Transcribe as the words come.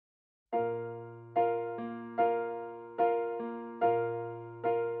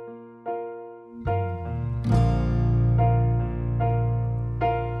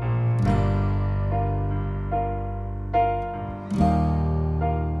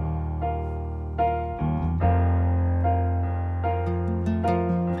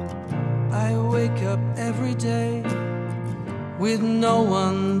every day, with no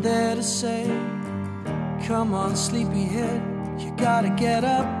one there to say, come on sleepyhead, you gotta get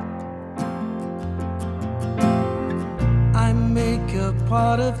up. I make a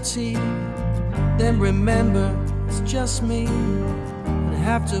pot of tea, then remember it's just me, and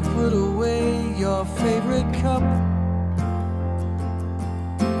have to put away your favorite cup.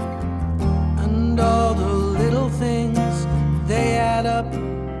 And all the little things, they add up,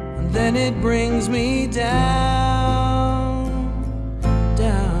 and then it brings me down,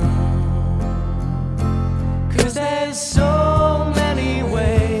 down. 'Cause there's so many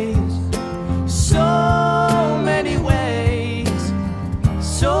ways, so many ways,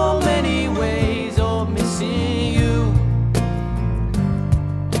 so many ways of missing you.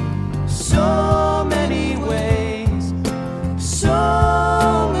 So many ways,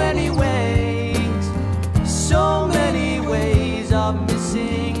 so many ways, so many ways of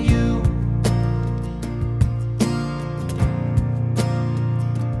missing you.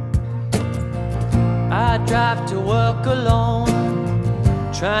 I drive to work alone,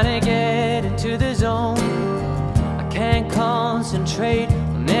 trying to get into the zone. I can't concentrate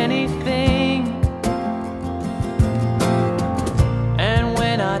on anything, and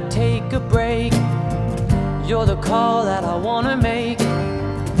when I take a break, you're the call that I wanna make.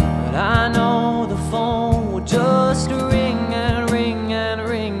 But I know the phone will just ring and ring and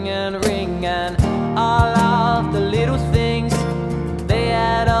ring and ring, and all of the little things, they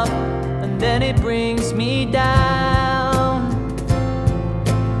add up, and then it brings me down,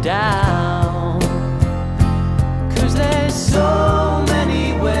 down. 'Cause there's so many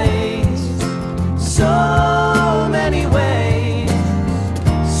ways, so many ways,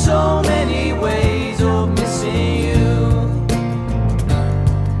 so many ways of missing you.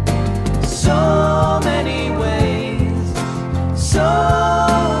 So many ways, so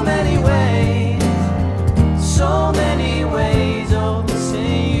many ways, so many ways of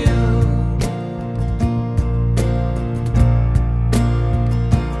missing you.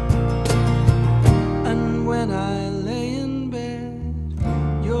 And when I lay in bed,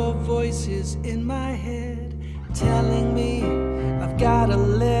 your voice is in my head, telling me I've gotta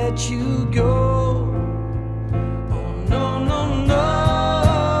let you go. Oh no, no, no.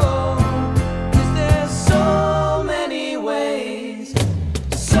 'Cause there's so many ways,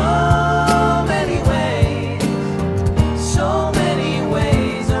 so many ways, so many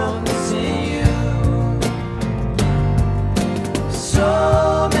ways of missing you. So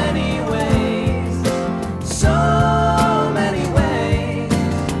many ways, so many ways,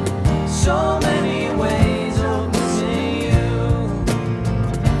 so many ways of missing you.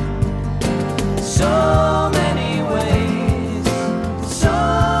 So many ways, so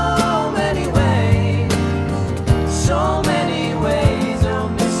many ways, so many ways of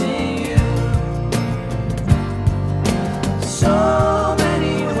missing you. So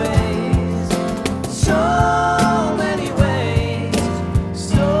many ways, so many ways, so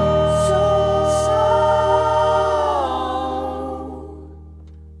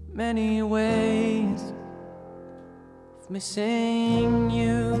many ways of missing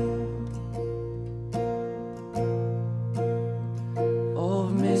you.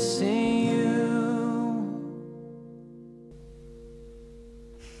 Of missing you.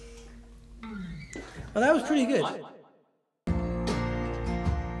 Well, that was pretty good.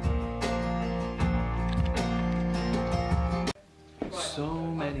 So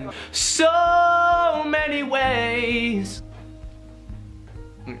many ways.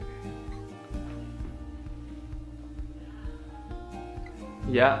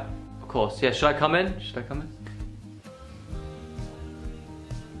 Yeah, of course. Yeah, should I come in? Should I come in?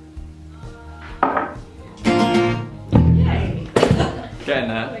 Yay! Getting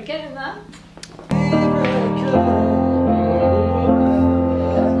there. We're getting there.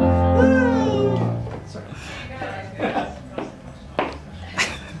 Sorry.